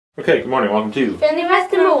Okay, good morning. Welcome to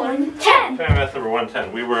FamilyMath number 110. FamilyMath number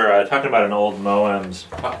 110. We were talking about an old Moem's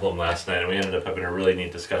problem last night, and we ended up having a really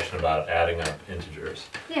neat discussion about adding up integers.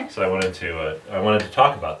 Yeah. So I wanted to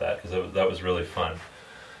talk about that because that was really fun.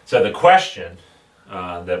 So the question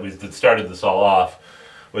that started this all off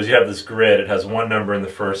was: you have this grid. It has one number in the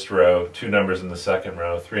first row, two numbers in the second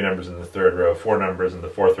row, three numbers in the third row, four numbers in the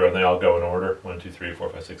fourth row, and they all go in order: 1, 2, 3, 4,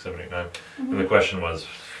 5, 6, 7, 8, 9. And the question was,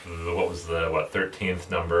 what was the 13th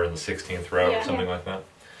number in the 16th row, or something like that.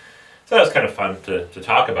 So that was kind of fun to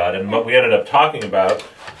talk about, and what we ended up talking about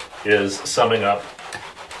is summing up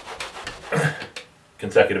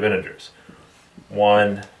consecutive integers.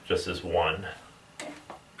 1 just is 1.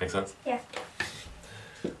 Make sense? Yeah.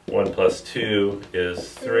 1 plus 2 is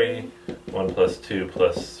 3. 1 plus 2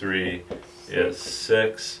 plus 3 is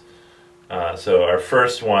 6. So our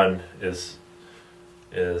first one is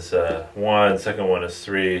 1, second one is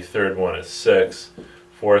 3, third one is 6,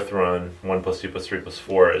 fourth one, 1 plus 2 plus 3 plus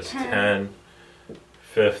 4 is 10,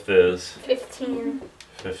 fifth is 15,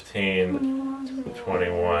 21,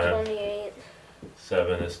 28,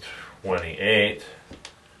 7 is 28,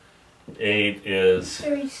 8 is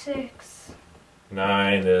 36,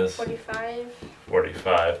 9 is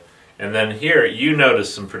 45. And then here you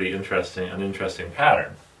notice an interesting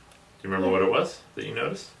pattern. Do you remember what it was that you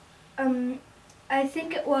noticed? I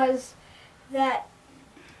think it was that,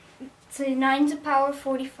 so 9 to the power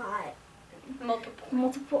 45.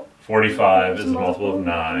 Multiple. 45 is a multiple of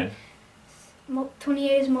 9.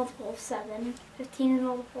 28 is a multiple of 7. 15 is a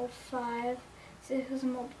multiple of 5. 6 is a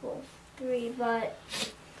multiple of 3, but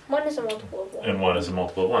 1 is a multiple of 1. And 1 is a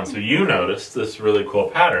multiple of 1. So you noticed this really cool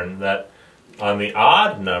pattern that on the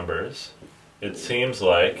odd numbers, it seems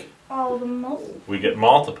like we get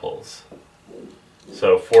multiples.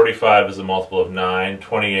 So 45 is a multiple of 9,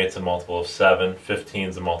 28 is a multiple of 7, 15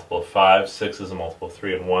 is a multiple of 5, 6 is a multiple of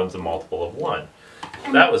 3, and 1 is a multiple of 1.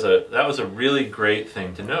 That was a really great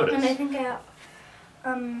thing to notice. And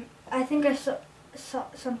I think I saw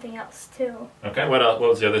something else too. Okay, what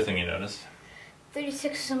was the other thing you noticed?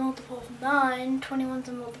 36 is a multiple of 9, 21 is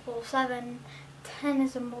a multiple of 7, 10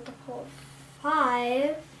 is a multiple of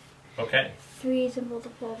 5. Okay. 3 is a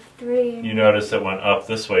multiple of 3. You noticed it went up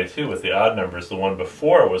this way too with the odd numbers. The one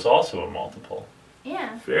before was also a multiple.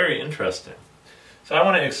 Yeah. Very interesting. So I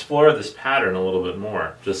want to explore this pattern a little bit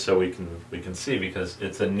more, just so we can see, because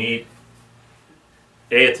it's a neat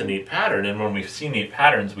pattern, and when we see neat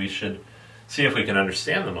patterns, we should see if we can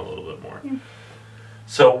understand them a little bit more. Yeah.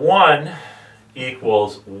 So 1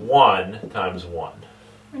 equals 1 times 1.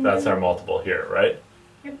 That's our multiple here, right?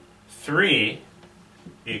 Yep. 3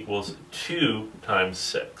 equals 2 times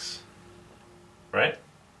 6, right?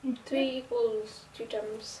 3 equals 2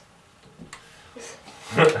 times.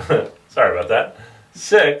 Sorry about that.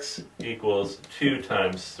 6 equals 2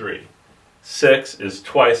 times 3. 6 is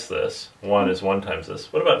twice this. 1 is 1 times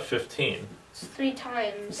this. What about 15? It's 3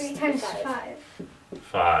 times. 3 times 5.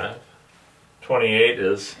 5. 28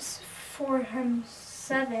 is? It's 4 times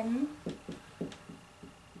 7.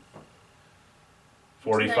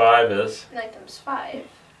 45 is? 9 times 5.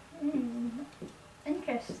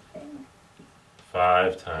 Interesting.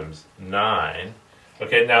 5 times 9.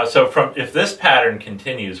 Okay, now so if this pattern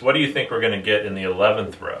continues, what do you think we're going to get in the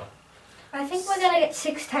 11th row? I think we're going to get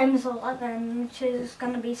 6 times 11, which is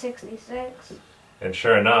going to be 66. And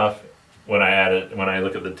sure enough, when I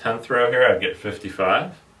look at the 10th row here, I'd get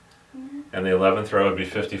 55. And the 11th row would be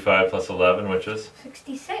 55 plus 11, which is?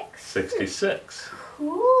 66. 66.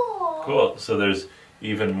 Cool. Cool. So there's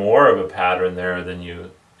even more of a pattern there than you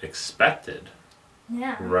expected.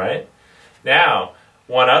 Yeah. Right? Now,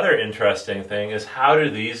 one other interesting thing is, how do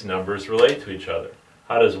these numbers relate to each other?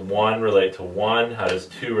 How does 1 relate to 1? How does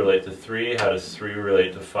 2 relate to 3? How does 3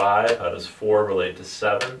 relate to 5? How does 4 relate to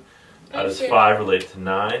 7? How does 5 relate to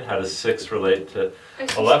 9? How does 6 relate to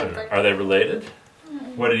 11? Are they related?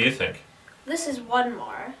 What do you think? This is 1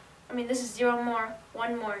 more. I mean, this is 0 more,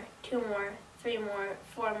 1 more, 2 more, 3 more,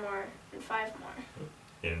 4 more, and 5 more.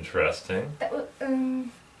 Interesting. Do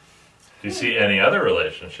you see any other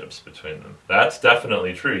relationships between them? That's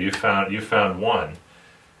definitely true. You found one.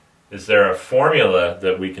 Is there a formula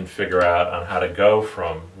that we can figure out on how to go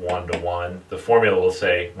from 1 to 1? The formula will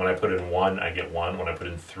say, when I put in 1, I get 1. When I put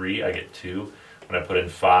in 3, I get 2. When I put in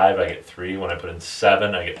 5, I get 3. When I put in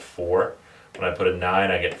 7, I get 4. When I put in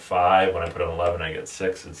 9, I get 5. When I put in 11, I get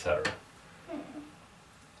 6, etc.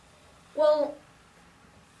 Well,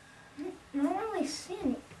 I don't really see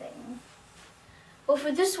anything. Well,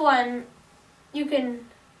 for this one, you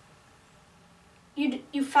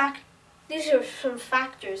fact. These are some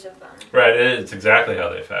factors of them. Right, it's exactly how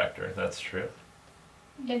they factor. That's true.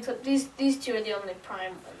 Yeah, except these two are the only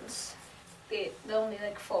prime ones. The only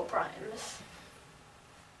like full primes.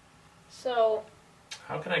 So.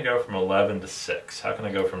 How can I go from 11 to 6? How can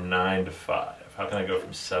I go from 9 to 5? How can I go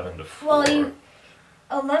from 7 to 4? Well,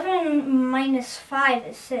 11 minus 5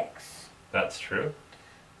 is 6. That's true.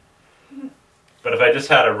 But if I just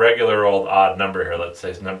had a regular old odd number here, let's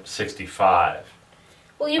say 65,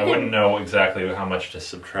 well, I wouldn't know exactly how much to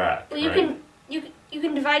subtract. Well, you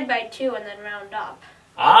can divide by 2 and then round up.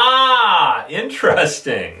 Ah,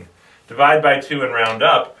 interesting. Divide by 2 and round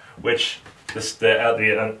up, which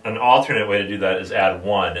an alternate way to do that is add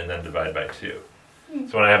 1 and then divide by 2.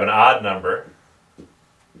 So when I have an odd number,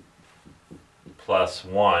 plus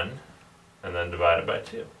 1, and then divide it by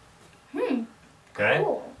 2. Okay?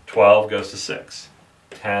 Cool. 12 goes to 6.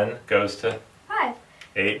 10 goes to 5.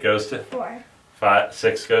 8 goes to 4. 5.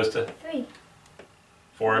 6 goes to 3.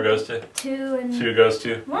 4 goes to 2 and 2 goes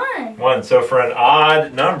to 1. 1. So for an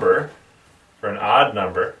odd number,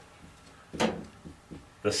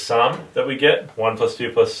 the sum that we get, 1 plus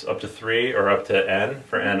 2 plus up to 3 or up to n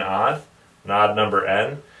for n odd, an odd number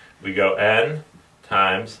n, we go n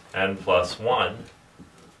times n plus 1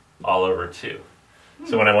 all over 2.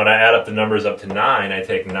 So when I add up the numbers up to 9, I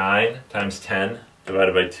take 9 times 10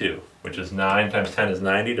 divided by 2, which is 9 times 10 is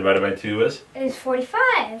 90, divided by 2 is? It is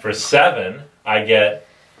 45. For 7, I get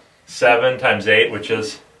 7 times 8, which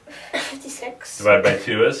is? 56. Divided by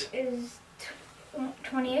 2 is? Is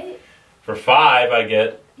 28. For 5, I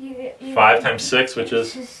get You 5 times 6, which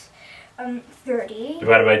is? 30.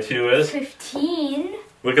 Divided by 2 is? 15.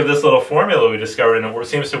 Look at this little formula we discovered, and it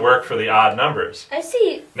seems to work for the odd numbers. I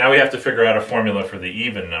see. Now we have to figure out a formula for the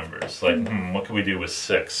even numbers. Like, what can we do with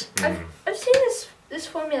 6? I've seen this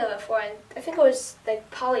formula before, and I think it was like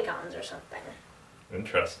polygons or something.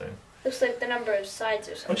 Interesting. Looks like the number of sides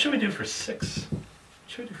or something. What should we do for 6? What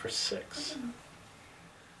should we do for 6?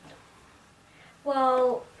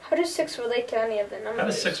 Well, how does 6 relate to any of the numbers? How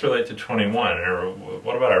does 6 relate to 21? Or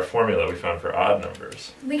what about our formula we found for odd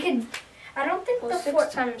numbers? we could. I don't think Well, the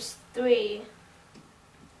 6 times 3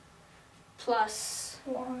 plus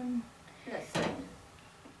 1. nothing.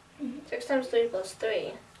 6 times 3 plus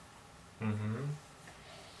 3. Mm-hmm.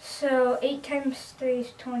 So 8 times 3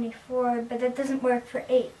 is 24, but that doesn't work for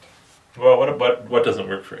 8. Well, what doesn't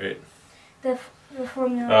work for 8? The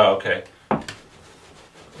formula. Oh, okay.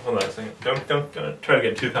 Hold on a second. Don't try to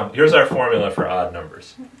get too complicated. Here's our formula for odd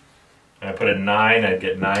numbers. And I put in 9, I'd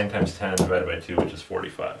get 9 times 10 divided by 2, which is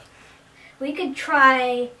 45. We could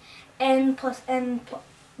try n plus n.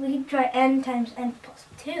 We could try n times n plus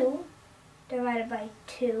 2 divided by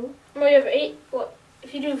 2. Well, you have 8. Well,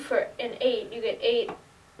 if you do for an 8, you get 8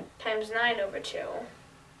 times 9 over 2.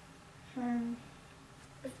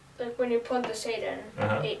 Like when you plug this 8 in,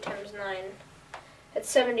 8 times 9, that's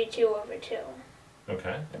 72 over 2.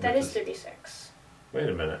 Okay. But that is 36. Wait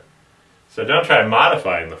a minute. So don't try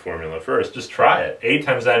modifying the formula first. Just try it. 8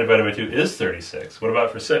 times 9 divided by 2 is 36. What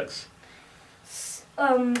about for 6?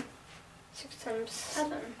 6 times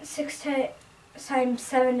 7. 6 times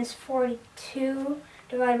 7 is 42.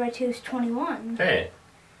 Divided by 2 is 21. Hey.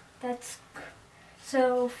 That's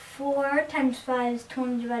so 4 times 5 is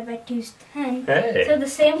 20 divided by 2 is 10. Hey. So the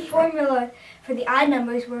same formula for the odd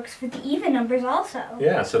numbers works for the even numbers also.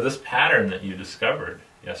 Yeah, so this pattern that you discovered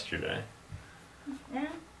yesterday Yeah.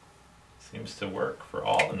 seems to work for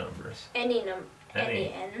all the numbers. Any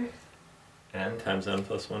n. N times n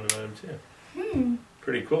plus 1 divided by 2. Hmm.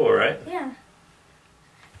 Pretty cool, right? Yeah.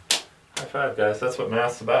 High five, guys. That's what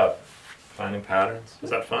math's about. Finding patterns.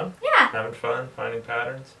 Was that fun? Yeah. Having fun finding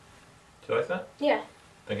patterns? Do you like that? Yeah.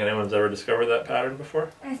 Think anyone's ever discovered that pattern before?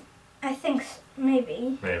 I think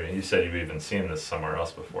maybe. Maybe. You said you've even seen this somewhere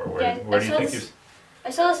else before. Where, Yeah, where do you think you've... I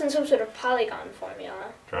saw this in some sort of polygon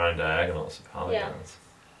formula. Drawing diagonals of polygons.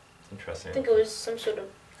 Yeah. It's interesting. I think it was some sort of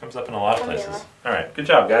Comes up in a lot of formula. places. All right. Good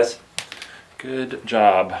job, guys. Good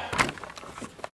job.